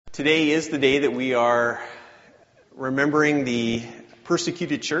Today is the day that we are remembering the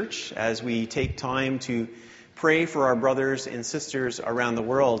Persecuted Church as we take time to pray for our brothers and sisters around the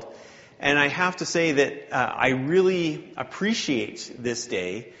world. And I have to say that I really appreciate this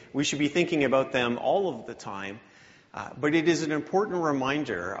day. We should be thinking about them all of the time. But it is an important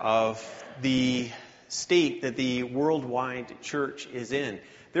reminder of the state that the worldwide church is in.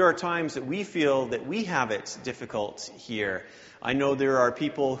 There are times that we feel that we have it difficult here. I know there are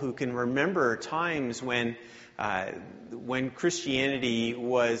people who can remember times when Christianity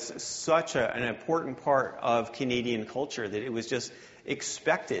was such an important part of Canadian culture that it was just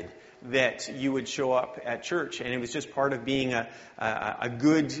expected that you would show up at church, and it was just part of being a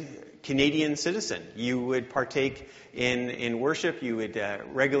good Canadian citizen. You would partake in worship, you would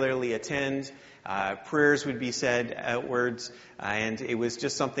regularly attend, prayers would be said outwards, and it was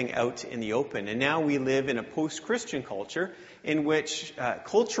just something out in the open. And now we live in a post-Christian culture in which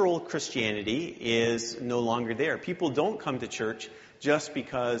cultural Christianity is no longer there. People don't come to church just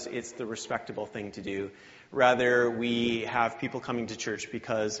because it's the respectable thing to do. Rather, we have people coming to church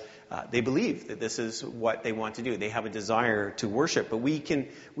because they believe that this is what they want to do. They have a desire to worship. But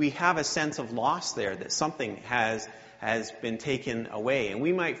we have a sense of loss there, that something has been taken away. And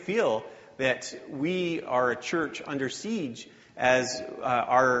we might feel that we are a church under siege as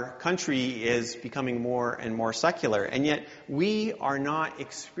our country is becoming more and more secular. And yet we are not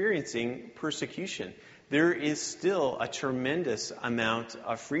experiencing persecution. There is still a tremendous amount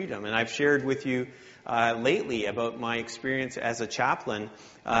of freedom. And I've shared with you lately about my experience as a chaplain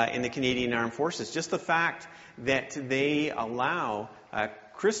in the Canadian Armed Forces. Just the fact that they allow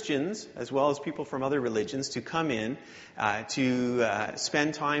Christians, as well as people from other religions, to come in to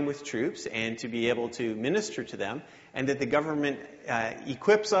spend time with troops and to be able to minister to them, and that the government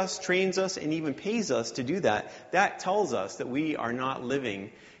equips us, trains us, and even pays us to do that, that tells us that we are not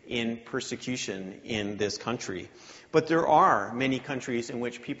living in persecution in this country. But there are many countries in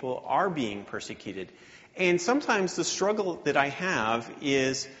which people are being persecuted. And sometimes the struggle that I have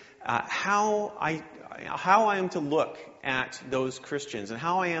is how I am to look at those Christians and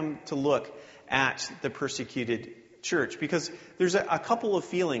how I am to look at the persecuted church. Because there's a couple of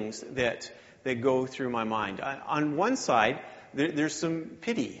feelings that go through my mind. On one side, there's some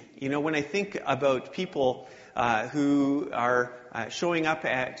pity. You know, when I think about people who are showing up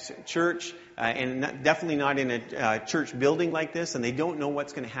at church, and definitely not in a church building like this, and they don't know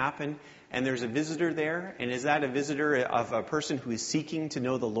what's going to happen, and there's a visitor there, and is that a visitor of a person who is seeking to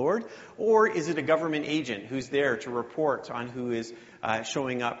know the Lord, or is it a government agent who's there to report on who is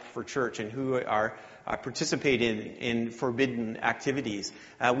showing up for church and who are participating in forbidden activities?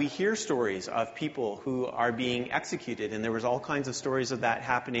 We hear stories of people who are being executed, and there was all kinds of stories of that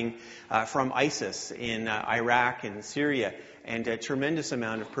happening from ISIS in Iraq and Syria, and a tremendous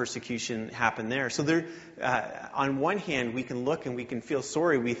amount of persecution happened there. So there, on one hand, we can look and we can feel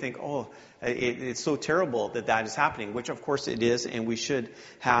sorry. We think, it's so terrible that is happening, which of course it is, and we should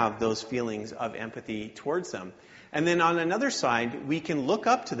have those feelings of empathy towards them. And then on another side, we can look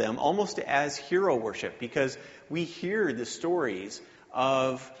up to them almost as hero worship, because we hear the stories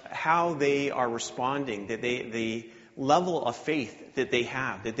of how they are responding, that the level of faith that they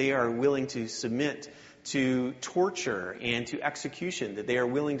have, that they are willing to submit to torture and to execution, that they are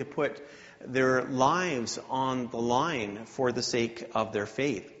willing to put their lives on the line for the sake of their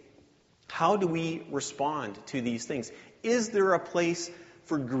faith. How do we respond to these things? Is there a place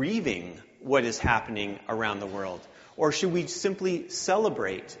for grieving what is happening around the world? Or should we simply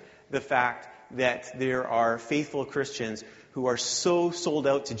celebrate the fact that there are faithful Christians who are so sold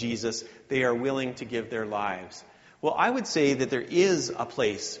out to Jesus, they are willing to give their lives? Well, I would say that there is a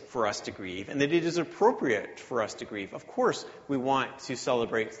place for us to grieve, and that it is appropriate for us to grieve. Of course, we want to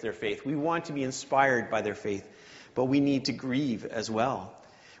celebrate their faith. We want to be inspired by their faith, but we need to grieve as well.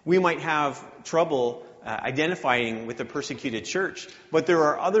 We might have trouble identifying with the persecuted church, but there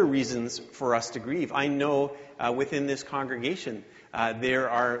are other reasons for us to grieve. I know within this congregation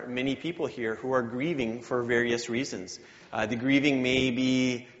there are many people here who are grieving for various reasons. The grieving may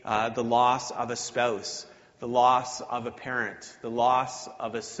be the loss of a spouse, the loss of a parent, the loss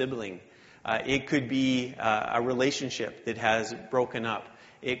of a sibling. It could be a relationship that has broken up.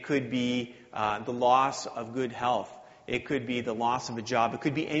 It could be the loss of good health. It could be the loss of a job. It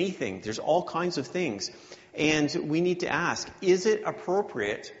could be anything. There's all kinds of things. And we need to ask, is it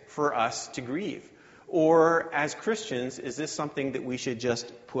appropriate for us to grieve? Or as Christians, is this something that we should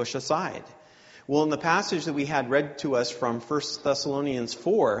just push aside? Well, in the passage that we had read to us from 1 Thessalonians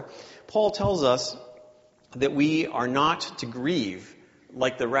 4, Paul tells us that we are not to grieve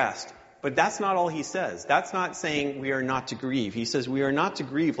like the rest, But that's not all he says. That's not saying we are not to grieve. He says we are not to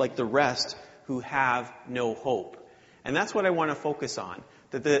grieve like the rest who have no hope. And that's what I want to focus on.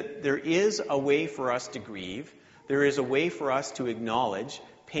 That there is a way for us to grieve. There is a way for us to acknowledge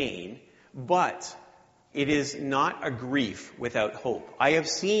pain. But it is not a grief without hope. I have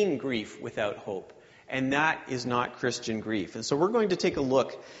seen grief without hope. And that is not Christian grief. And so we're going to take a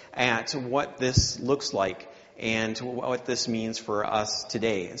look at what this looks like and what this means for us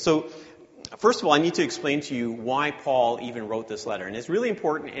today. So, first of all, I need to explain to you why Paul even wrote this letter. And it's really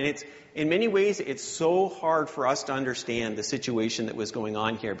important, and it's in many ways, it's so hard for us to understand the situation that was going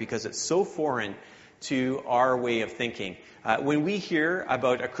on here because it's so foreign to our way of thinking. When we hear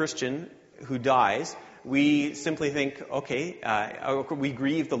about a Christian who dies, we simply think, okay, we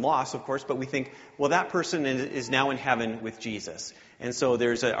grieve the loss, of course, but we think, well, that person is now in heaven with Jesus. And so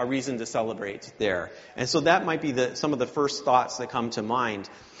there's a reason to celebrate there. And so that might be some of the first thoughts that come to mind.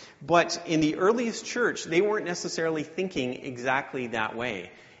 But in the earliest church, they weren't necessarily thinking exactly that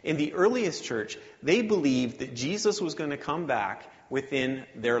way. In the earliest church, they believed that Jesus was going to come back within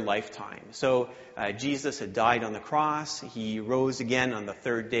their lifetime. So Jesus had died on the cross. He rose again on the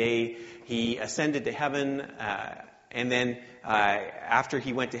third day. He ascended to heaven. And then after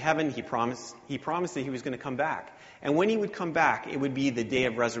he went to heaven, he promised that he was going to come back. And when he would come back, it would be the day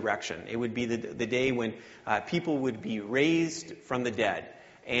of resurrection. It would be the day when people would be raised from the dead.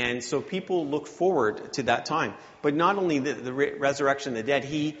 And so people look forward to that time. But not only the resurrection of the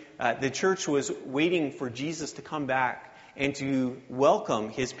dead, the church was waiting for Jesus to come back and to welcome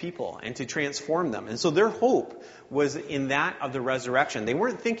his people and to transform them. And so their hope was in that of the resurrection. They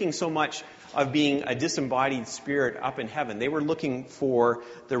weren't thinking so much of being a disembodied spirit up in heaven. They were looking for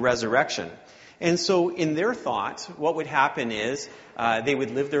the resurrection. And so in their thought, what would happen is they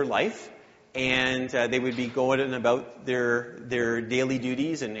would live their life, and they would be going about their daily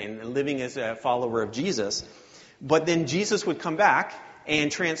duties and living as a follower of Jesus. But then Jesus would come back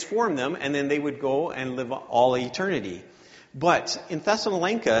and transform them, and then they would go and live all eternity. But in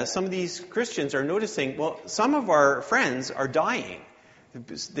Thessalonica, some of these Christians are noticing, well, some of our friends are dying.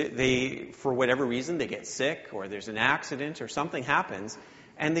 They, for whatever reason, they get sick, or there's an accident, or something happens,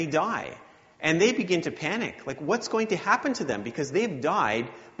 and they die. And they begin to panic. Like, what's going to happen to them? Because they've died,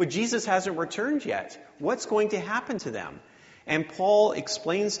 but Jesus hasn't returned yet. What's going to happen to them? And Paul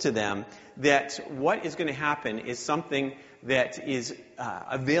explains to them that what is going to happen is something that is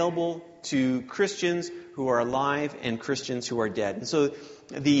available to Christians who are alive and Christians who are dead. And so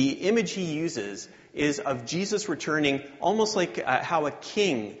the image he uses is of Jesus returning almost like how a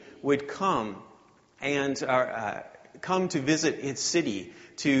king would come and come to visit his city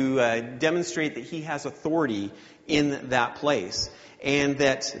to demonstrate that he has authority in that place. And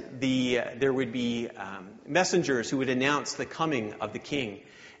that there would be messengers who would announce the coming of the king.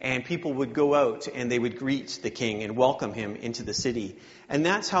 And people would go out and they would greet the king and welcome him into the city. And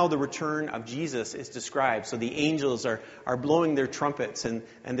that's how the return of Jesus is described. So the angels are blowing their trumpets and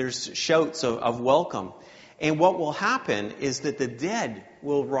there's shouts of welcome. And what will happen is that the dead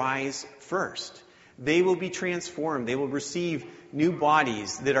will rise first. They will be transformed. They will receive new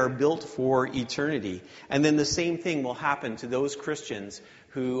bodies that are built for eternity. And then the same thing will happen to those Christians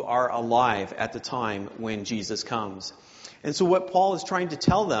who are alive at the time when Jesus comes. And so what Paul is trying to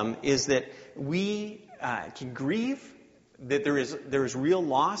tell them is that we can grieve, that there is real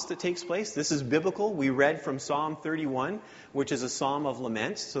loss that takes place. This is biblical. We read from Psalm 31, which is a psalm of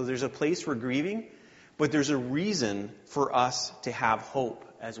lament. So there's a place for grieving, but there's a reason for us to have hope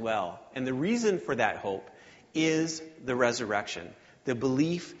as well. And the reason for that hope is the resurrection, the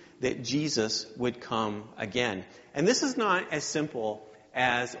belief that Jesus would come again. And this is not as simple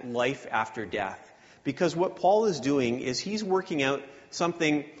as life after death, because what Paul is doing is he's working out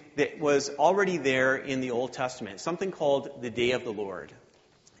something that was already there in the Old Testament, something called the Day of the Lord.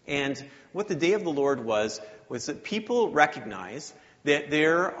 And what the Day of the Lord was that people recognize that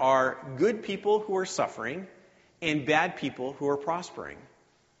there are good people who are suffering and bad people who are prospering.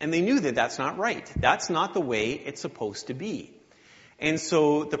 And they knew that that's not right. That's not the way it's supposed to be. And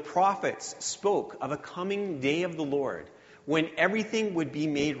so the prophets spoke of a coming day of the Lord when everything would be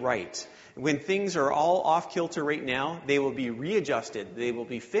made right. When things are all off kilter right now, they will be readjusted, they will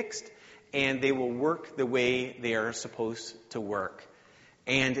be fixed, and they will work the way they are supposed to work.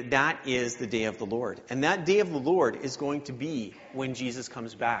 And that is the day of the Lord. And that day of the Lord is going to be when Jesus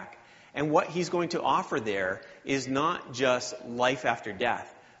comes back. And what he's going to offer there is not just life after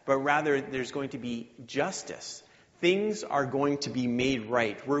death, but rather there's going to be justice. Things are going to be made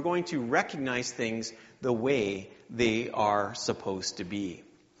right. We're going to recognize things the way they are supposed to be.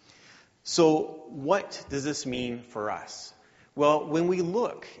 So what does this mean for us? Well, when we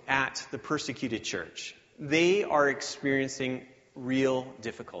look at the persecuted church, they are experiencing real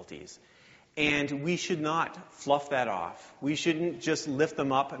difficulties. And we should not fluff that off. We shouldn't just lift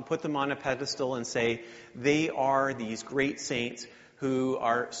them up and put them on a pedestal and say, they are these great saints who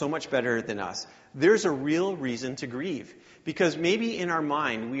are so much better than us. There's a real reason to grieve. Because maybe in our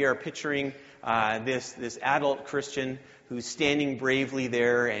mind we are picturing this adult Christian who's standing bravely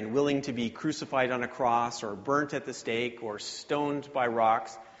there and willing to be crucified on a cross or burnt at the stake or stoned by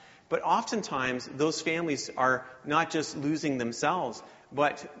rocks. But oftentimes those families are not just losing themselves,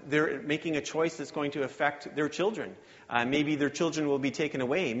 but they're making a choice that's going to affect their children. Maybe their children will be taken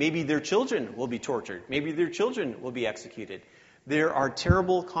away. Maybe their children will be tortured. Maybe their children will be executed. There are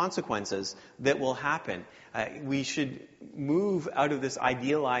terrible consequences that will happen. We should move out of this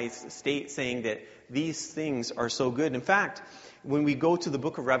idealized state saying that these things are so good. In fact, when we go to the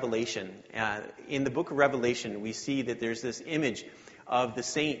book of Revelation, in the book of Revelation, we see that there's this image of the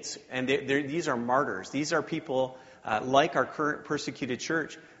saints, and these are martyrs. These are people like our current persecuted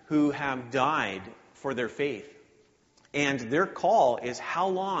church who have died for their faith. And their call is, how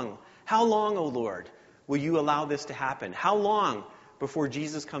long, O Lord, will you allow this to happen? How long before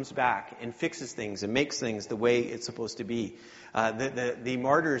Jesus comes back and fixes things and makes things the way it's supposed to be? The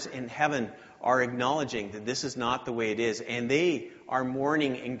martyrs in heaven are acknowledging that this is not the way it is, and they are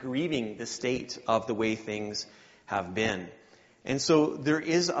mourning and grieving the state of the way things have been. And so there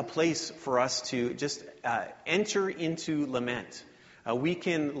is a place for us to just enter into lament. We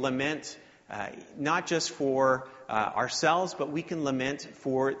can lament not just for ourselves, but we can lament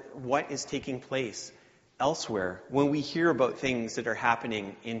for what is taking place elsewhere. When we hear about things that are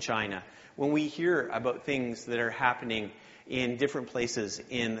happening in China, when we hear about things that are happening in different places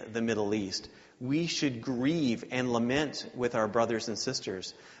in the Middle East, we should grieve and lament with our brothers and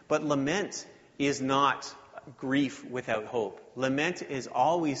sisters. But lament is not grief without hope. Lament is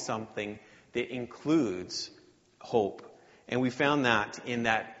always something that includes hope. And we found that in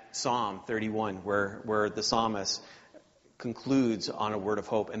that Psalm 31, where the psalmist concludes on a word of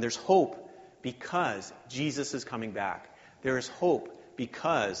hope. And there's hope because Jesus is coming back. There is hope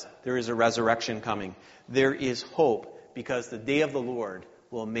because there is a resurrection coming. There is hope because the day of the Lord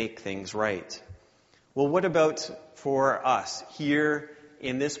will make things right. Well, what about for us here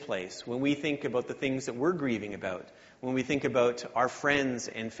in this place, when we think about the things that we're grieving about, when we think about our friends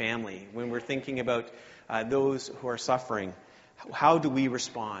and family, when we're thinking about those who are suffering, how do we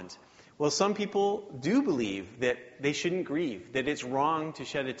respond? Well, some people do believe that they shouldn't grieve, that it's wrong to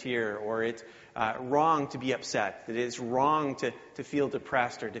shed a tear, or it's wrong to be upset, that it's wrong to feel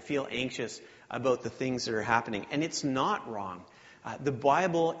depressed or to feel anxious about the things that are happening. And it's not wrong. The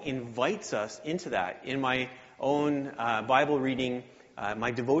Bible invites us into that. In my own Bible reading,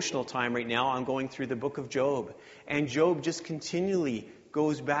 my devotional time right now, I'm going through the book of Job. And Job just continually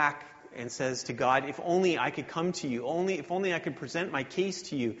goes back and says to God, if only I could come to you, if only I could present my case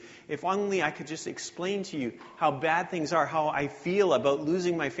to you, if only I could just explain to you how bad things are, how I feel about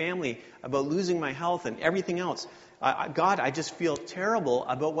losing my family, about losing my health and everything else. God, I just feel terrible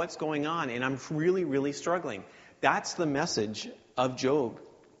about what's going on, and I'm really, really struggling. That's the message of Job.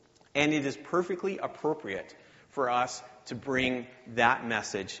 And it is perfectly appropriate for us to bring that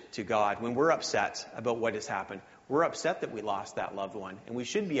message to God. When we're upset about what has happened, we're upset that we lost that loved one, and we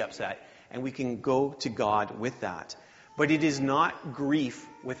should be upset, and we can go to God with that. But it is not grief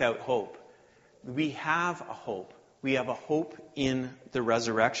without hope. We have a hope. We have a hope in the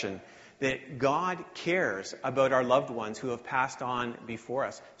resurrection, that God cares about our loved ones who have passed on before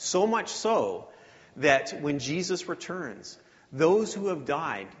us. So much so that when Jesus returns, those who have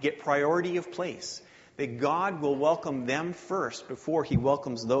died get priority of place. That God will welcome them first before he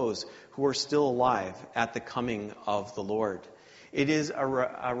welcomes those who are still alive at the coming of the Lord. It is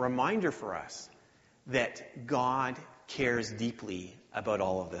a reminder for us that God cares deeply about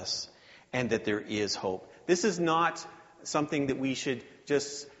all of this and that there is hope. This is not something that we should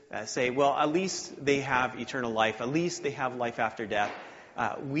just say, well, at least they have eternal life. At least they have life after death.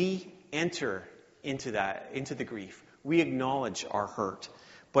 We enter into the grief. We acknowledge our hurt.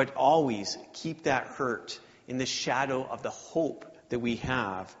 But always keep that hurt in the shadow of the hope that we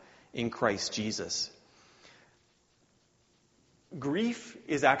have in Christ Jesus. Grief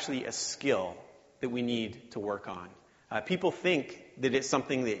is actually a skill that we need to work on. People think that it's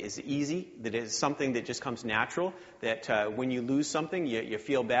something that is easy, that it's something that just comes natural, that when you lose something, you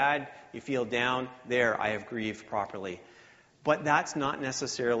feel bad, you feel down, there, I have grieved properly. But that's not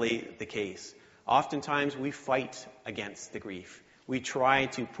necessarily the case. Oftentimes we fight against the grief. we try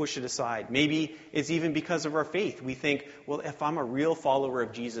to push it aside. Maybe it's even because of our faith. We think, well, if I'm a real follower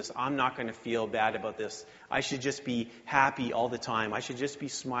of Jesus, I'm not going to feel bad about this. I should just be happy all the time. I should just be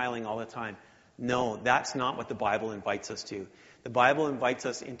smiling all the time. No, that's not what the Bible invites us to. The Bible invites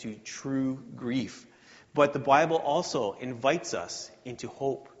us into true grief. But the Bible also invites us into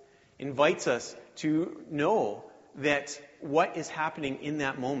hope, invites us to know that what is happening in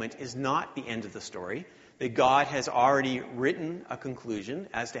that moment is not the end of the story, that God has already written a conclusion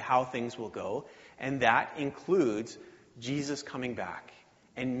as to how things will go, and that includes Jesus coming back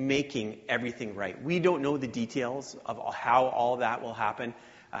and making everything right. We don't know the details of how all that will happen,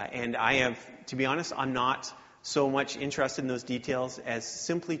 and to be honest, I'm not so much interested in those details as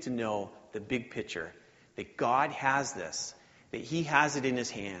simply to know the big picture, that God has this, that He has it in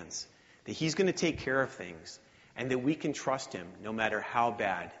His hands, that He's going to take care of things, and that we can trust Him no matter how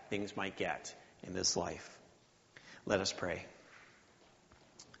bad things might get in this life. Let us pray.